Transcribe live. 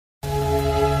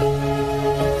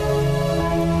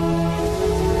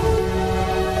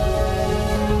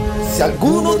Si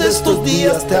alguno de estos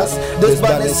días te has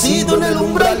desvanecido en el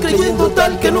umbral, creyendo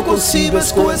tal que no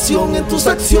concibes cohesión en tus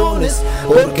acciones,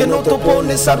 porque no te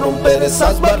opones a romper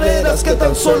esas barreras que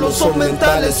tan solo son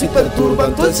mentales y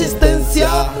perturban tu existencia,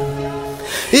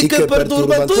 y que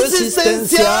perturban tu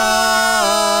existencia.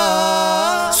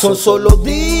 Son solo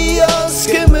días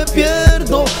que me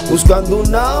pierdo buscando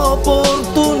una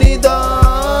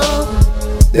oportunidad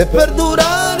de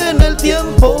perdurar en el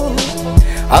tiempo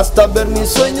hasta ver mis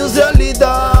sueños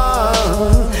realidad.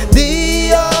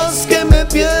 Días que me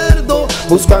pierdo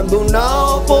buscando una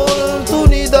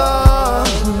oportunidad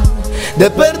de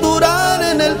perdurar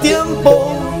en el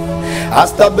tiempo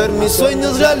hasta ver mis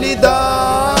sueños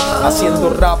realidad. Haciendo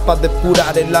rap para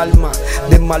depurar el alma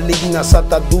de malignas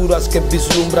ataduras que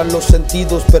vislumbran los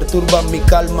sentidos, perturban mi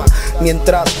calma,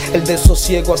 mientras el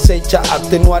desosiego acecha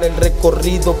atenuar el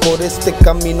recorrido por este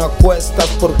camino a cuestas,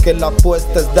 porque la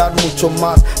apuesta es dar mucho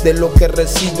más de lo que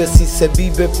recibes y se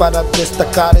vive para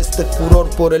destacar este furor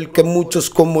por el que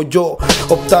muchos como yo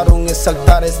optaron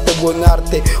exaltar este buen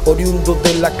arte, oriundo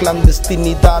de la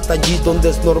clandestinidad, allí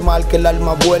donde es normal que el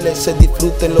alma vuele, se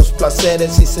disfruten los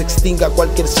placeres y se extinga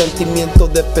cualquier sentimiento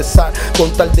de pesar,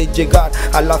 con tal de llegar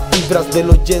a las fibras del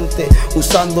oyente,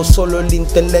 usando solo el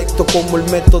intelecto como el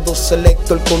método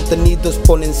selecto, el contenido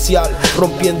exponencial,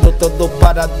 rompiendo todo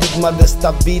paradigma de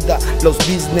esta vida, los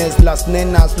business, las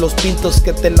nenas, los pintos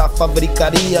que te la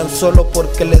fabricarían solo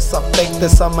porque les afecta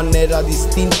esa manera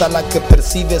distinta a la que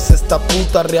percibes esta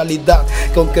puta realidad,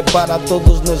 que aunque para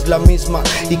todos no es la misma,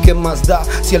 y que más da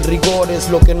si el rigor es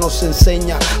lo que nos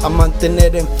enseña a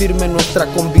mantener en firme nuestra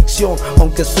convicción,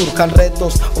 aunque surjan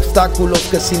retos, obstáculos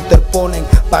que se interponen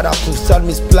para frustrar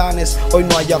mis planes. Hoy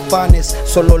no hay afanes,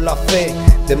 solo la fe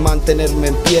de mantenerme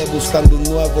en pie buscando un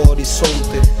nuevo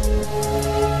horizonte.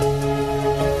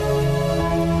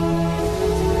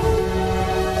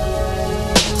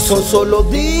 Son solo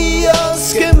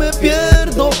días que me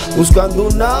pierdo buscando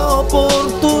una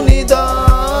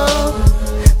oportunidad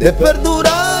de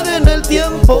perdurar en el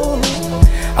tiempo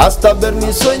hasta ver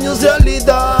mis sueños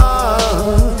realidad.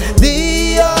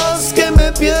 Días que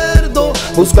me pierdo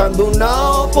buscando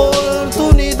una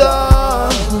oportunidad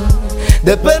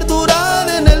de perdurar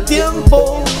en el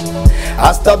tiempo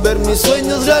hasta ver mis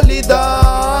sueños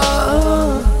realidad.